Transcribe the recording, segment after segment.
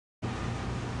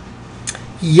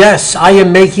Yes, I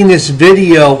am making this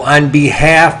video on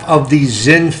behalf of the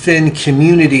XinFin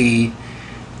community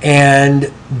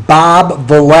and Bob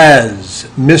Velez,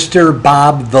 Mr.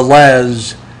 Bob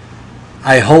Velez.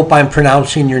 I hope I'm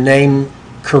pronouncing your name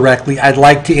correctly. I'd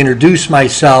like to introduce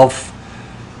myself.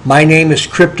 My name is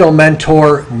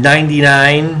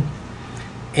CryptoMentor99,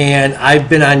 and I've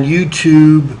been on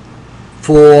YouTube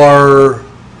for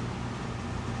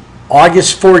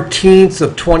August 14th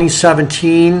of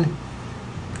 2017.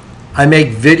 I make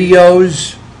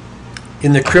videos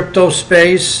in the crypto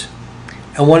space,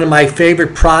 and one of my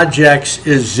favorite projects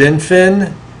is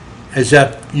XinFin, as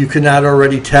if you cannot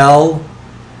already tell.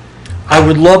 I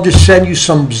would love to send you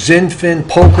some XinFin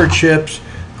poker chips,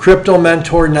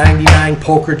 CryptoMentor99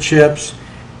 poker chips,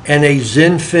 and a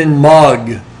XinFin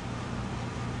mug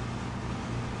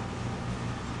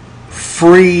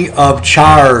free of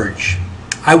charge.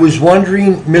 I was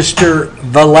wondering, Mr.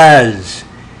 Velez,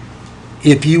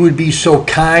 if you would be so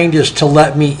kind as to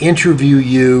let me interview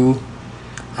you.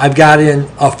 I've gotten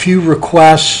a few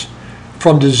requests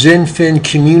from the XinFin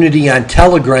community on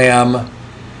Telegram,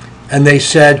 and they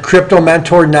said,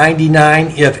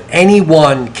 CryptoMentor99, if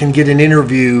anyone can get an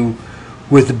interview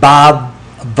with Bob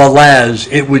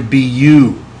Velez, it would be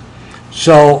you.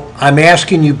 So I'm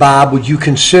asking you, Bob, would you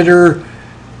consider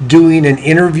doing an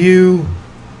interview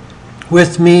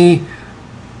with me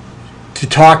to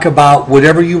talk about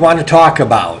whatever you want to talk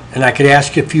about? And I could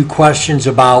ask you a few questions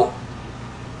about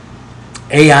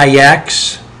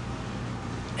AIX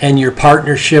and your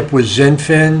partnership with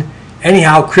XinFin.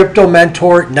 Anyhow,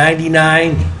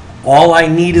 CryptoMentor99, all I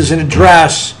need is an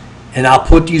address, and I'll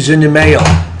put these in the mail.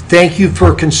 Thank you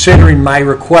for considering my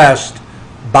request,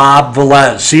 Bob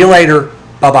Velez. See you later.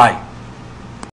 Bye-bye.